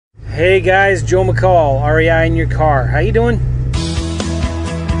Hey guys, Joe McCall, REI in your car. How you doing?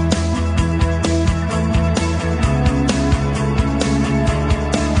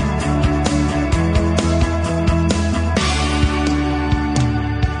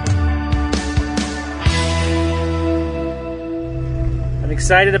 I'm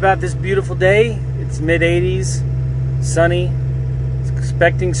excited about this beautiful day. It's mid-80s, sunny.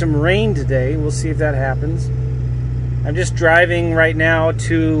 Expecting some rain today. We'll see if that happens. I'm just driving right now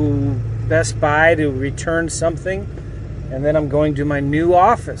to Best Buy to return something, and then I'm going to my new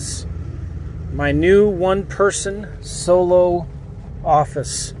office. My new one-person solo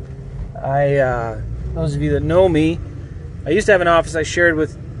office. Those of you that know me, I used to have an office I shared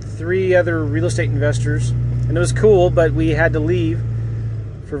with 3 other real estate investors, and it was cool, but we had to leave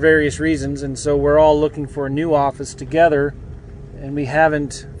for various reasons, and so we're all looking for a new office together, and we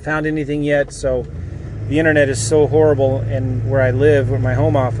haven't found anything yet. So the internet is so horrible, and where I live, with my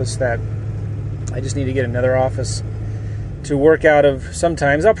home office, that I just need to get another office to work out of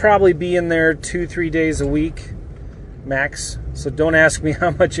sometimes. I'll probably be in there 2-3 days a week max, so don't ask me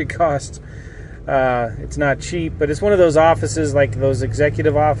how much it costs. It's not cheap, but it's one of those offices, like those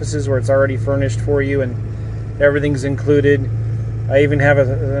executive offices where it's already furnished for you and everything's included. I even have an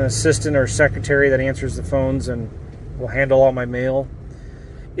assistant or secretary that answers the phones and will handle all my mail.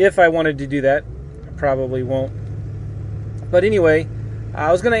 If I wanted to do that, I probably won't. But anyway,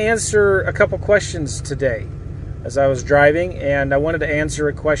 I was going to answer a couple questions today as I was driving, and I wanted to answer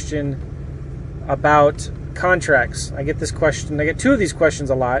a question about contracts. I get 2 of these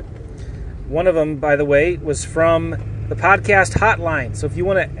questions a lot. One of them, by the way, was from the podcast hotline. So if you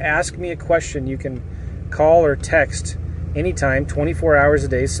want to ask me a question, you can call or text anytime, 24 hours a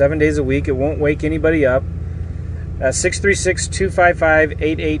day, 7 days a week. It won't wake anybody up.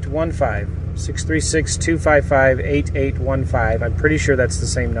 636-255-8815. 636-255-8815. I'm pretty sure that's the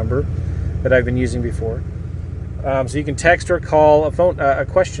same number that I've been using before. So you can text or call a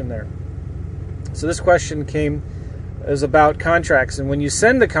question there. So this question is about contracts. And when you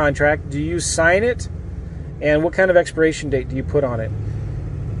send the contract, do you sign it? And what kind of expiration date do you put on it?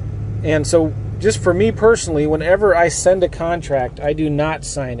 And so just for me personally, whenever I send a contract, I do not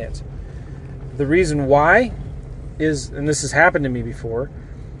sign it. The reason why is, and this has happened to me before,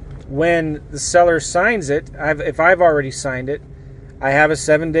 when the seller signs it, if I've already signed it, I have a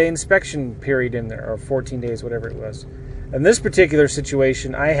 7-day inspection period in there, or 14 days, whatever it was. In this particular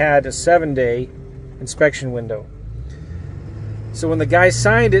situation, I had a 7-day inspection window. So when the guy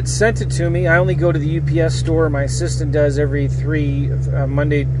signed it, sent it to me, I only go to the UPS store. My assistant does every 3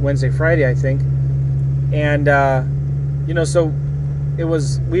 Monday, Wednesday, Friday, I think. And so it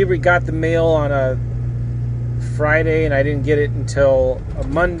was, we got the mail on a Friday, and I didn't get it until a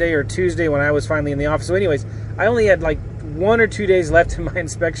Monday or Tuesday when I was finally in the office. So anyways, I only had like 1 or 2 days left in my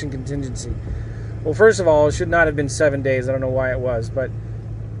inspection contingency. Well, first of all, it should not have been 7 days. I don't know why it was, but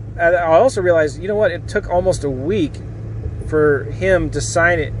I also realized, you know what, it took almost a week for him to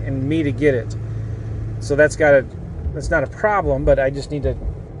sign it and me to get it. So that's not a problem, but I just need to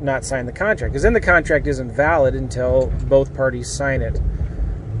not sign the contract, because then the contract isn't valid until both parties sign it.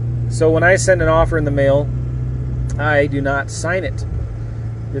 So when I send an offer in the mail, I do not sign it.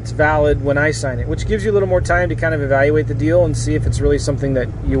 It's valid when I sign it, which gives you a little more time to kind of evaluate the deal and see if it's really something that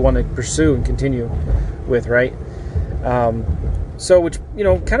you want to pursue and continue with, right? Which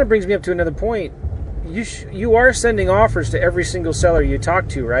kind of brings me up to another point. You are sending offers to every single seller you talk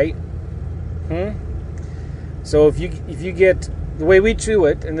to, right? So if you get, the way we do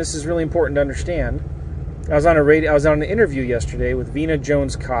it, and this is really important to understand, I was on an interview yesterday with Vina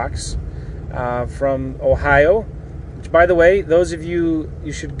Jones Cox from Ohio. Which, by the way, those of you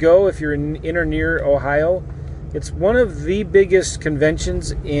should go if you're in or near Ohio. It's one of the biggest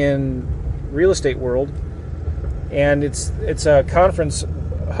conventions in real estate world, and it's a conference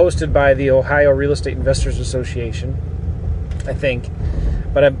hosted by the Ohio Real Estate Investors Association, I think.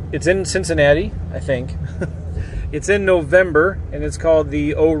 But it's in Cincinnati, I think. It's in November, and it's called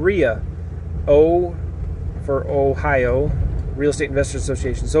the OREA. O for Ohio Real Estate Investors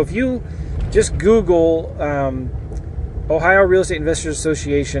Association. So if you just Google Ohio Real Estate Investors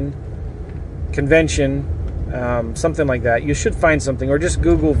Association convention, something like that, you should find something. Or just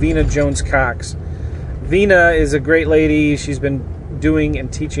Google Vina Jones Cox. Vina is a great lady. She's been doing and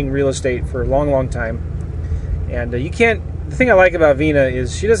teaching real estate for a long, long time. And the thing I like about Vina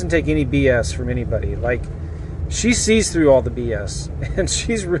is she doesn't take any BS from anybody. Like, she sees through all the BS, and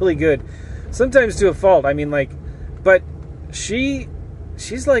she's really good. Sometimes to a fault. I mean, but she's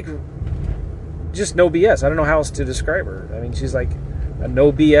like just no BS. I don't know how else to describe her. I mean, she's like a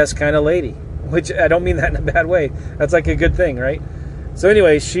no BS kind of lady, which I don't mean that in a bad way. That's like a good thing, right? So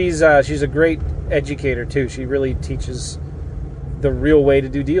anyway, she's a great educator too. She really teaches the real way to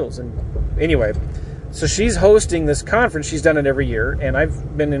do deals. And anyway, so she's hosting this conference. She's done it every year, and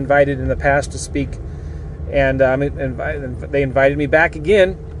I've been invited in the past to speak. And they invited me back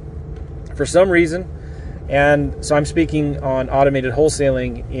again for some reason. And so I'm speaking on automated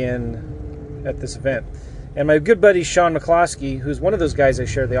wholesaling at this event. And my good buddy Sean McCloskey, who's one of those guys I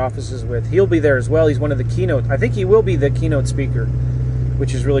share the offices with, he'll be there as well. He's one of the keynote. I think he will be the keynote speaker,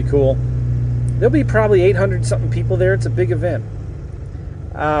 which is really cool. There'll be probably 800 something people there. It's a big event.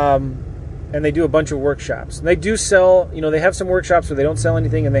 And they do a bunch of workshops. And they do sell, they have some workshops where they don't sell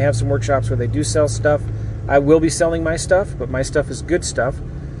anything, and they have some workshops where they do sell stuff. I will be selling my stuff, but my stuff is good stuff.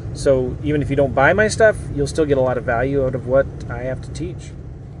 So even if you don't buy my stuff, you'll still get a lot of value out of what I have to teach.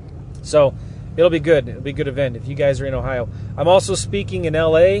 So it'll be good. It'll be a good event if you guys are in Ohio. I'm also speaking in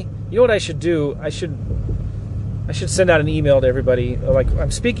LA. You know what I should do? I should send out an email to everybody. Like,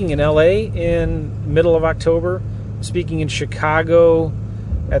 I'm speaking in LA in middle of October. I'm speaking in Chicago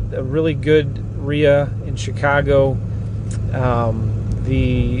at a really good RIA in Chicago.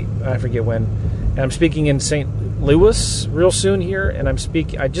 I forget when. And I'm speaking in St. Louis real soon here. And I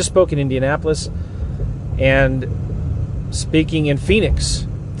just spoke in Indianapolis and speaking in Phoenix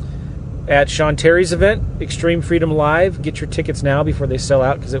at Sean Terry's event, Extreme Freedom Live. Get your tickets now before they sell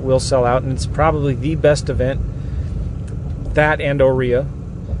out, because it will sell out, and it's probably the best event, that and OREA.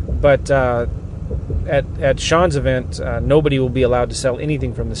 But at Sean's event, nobody will be allowed to sell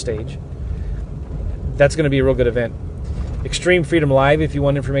anything from the stage. That's going to be a real good event. Extreme Freedom Live, if you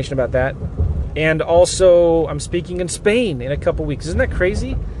want information about that. And also, I'm speaking in Spain in a couple weeks. Isn't that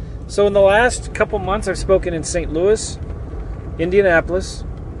crazy? So in the last couple months, I've spoken in St. Louis, Indianapolis.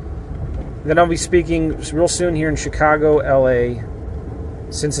 Then I'll be speaking real soon here in Chicago, LA,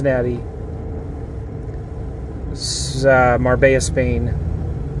 Cincinnati, Marbella, Spain,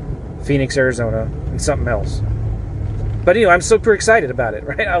 Phoenix, Arizona, and something else. But I'm super excited about it,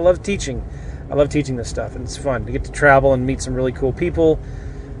 right? I love teaching. I love teaching this stuff, and it's fun to get to travel and meet some really cool people,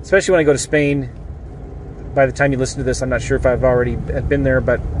 especially when I go to Spain. By the time you listen to this, I'm not sure if I've already been there,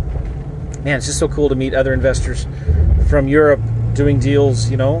 but man, it's just so cool to meet other investors from Europe doing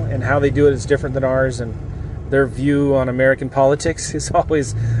deals, and how they do it is different than ours, and their view on American politics is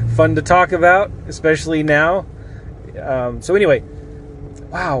always fun to talk about, especially now. So anyway,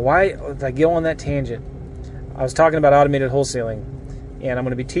 wow, why did I go on that tangent? I was talking about automated wholesaling, and I'm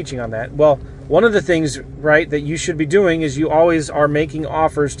going to be teaching on that. Well, one of the things, right, that you should be doing is you always are making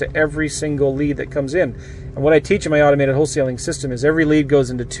offers to every single lead that comes in. And what I teach in my automated wholesaling system is every lead goes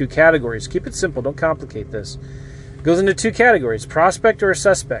into 2 categories. Keep it simple. Don't complicate this. It goes into 2 categories, prospect or a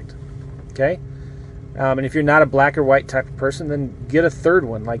suspect. Okay? And if you're not a black or white type of person, then get a third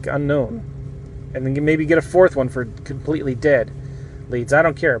one, like unknown. And then maybe get a fourth one for completely dead leads. I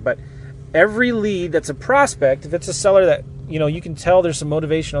don't care. But every lead that's a prospect, if it's a seller that, you can tell there's some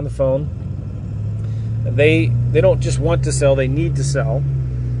motivation on the phone, they don't just want to sell, they need to sell.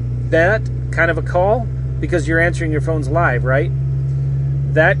 That kind of a call, because you're answering your phones live, right?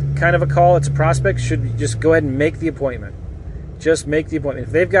 That kind of a call, it's a prospect, should just go ahead and make the appointment. Just make the appointment.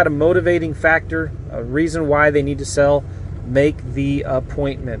 If they've got a motivating factor, a reason why they need to sell, make the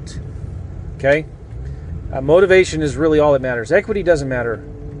appointment. Okay? Motivation is really all that matters. Equity doesn't matter.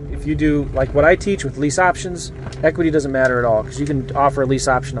 If you do like what I teach with lease options, equity doesn't matter at all, because you can offer a lease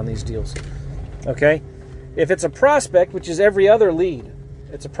option on these deals. Okay? If it's a prospect, which is every other lead,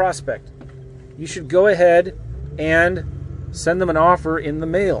 it's a prospect, you should go ahead and send them an offer in the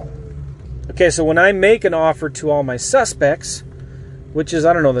mail. Okay, so when I make an offer to all my suspects, which is,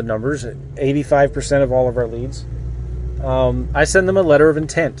 I don't know the numbers, 85% of all of our leads, I send them a letter of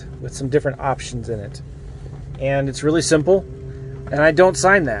intent with some different options in it. And it's really simple, and I don't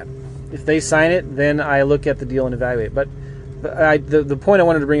sign that. If they sign it, then I look at the deal and evaluate. But the point I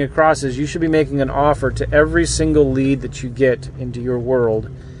wanted to bring across is you should be making an offer to every single lead that you get into your world.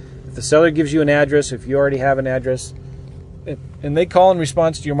 If the seller gives you an address, if you already have an address, and they call in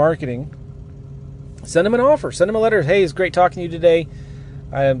response to your marketing, send them an offer. Send them a letter. Hey, it's great talking to you today.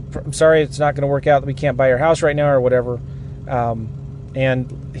 I'm sorry it's not going to work out. We can't buy your house right now or whatever.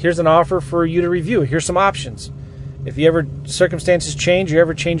 And here's an offer for you to review. Here's some options. If circumstances change, you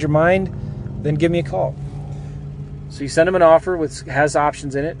ever change your mind, then give me a call. So you send them an offer which has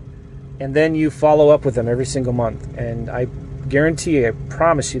options in it, and then you follow up with them every single month. And I guarantee you, I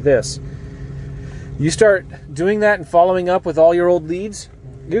promise you this, you start doing that and following up with all your old leads,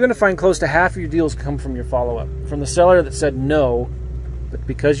 you're going to find close to half of your deals come from your follow-up. From the seller that said no, but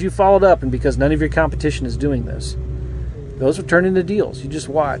because you followed up and because none of your competition is doing this, those will turn into deals. You just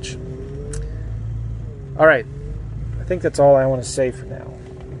watch. All right. I think that's all I want to say for now.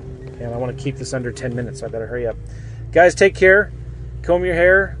 And I want to keep this under 10 minutes, so I better hurry up. Guys, take care. Comb your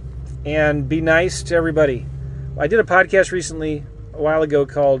hair and be nice to everybody. I did a podcast recently, a while ago,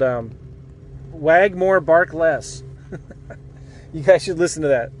 called Wag More, Bark Less. You guys should listen to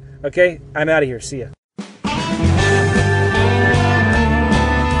that. Okay? I'm out of here. See ya.